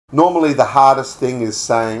Normally the hardest thing is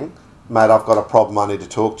saying, mate, I've got a problem, I need to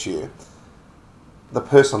talk to you. The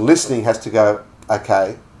person listening has to go,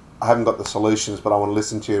 okay, I haven't got the solutions, but I want to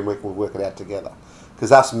listen to you and we can work it out together.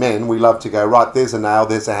 Because us men, we love to go, right, there's a nail,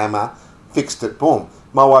 there's a hammer, fixed it, boom.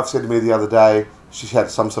 My wife said to me the other day, she had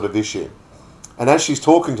some sort of issue. And as she's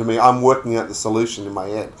talking to me, I'm working out the solution in my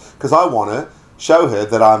head. Because I want to show her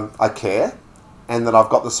that I care and that I've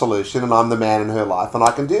got the solution and I'm the man in her life and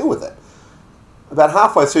I can deal with it. About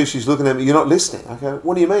halfway through, she's looking at me, you're not listening. I go,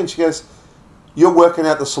 what do you mean? She goes, you're working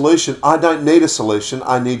out the solution. I don't need a solution.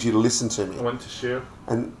 I need you to listen to me. I want to share.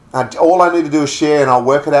 And all I need to do is share and I'll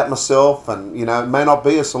work it out myself. And, you know, it may not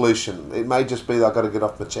be a solution. It may just be that I've got to get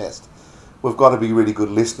off my chest. We've got to be really good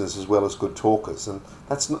listeners as well as good talkers. And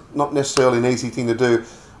that's not necessarily an easy thing to do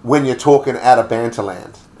when you're talking out of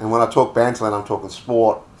banterland. And when I talk banterland, I'm talking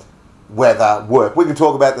sport, weather, work. We can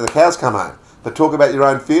talk about the cows come home. But talk about your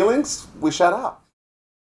own feelings, we shut up.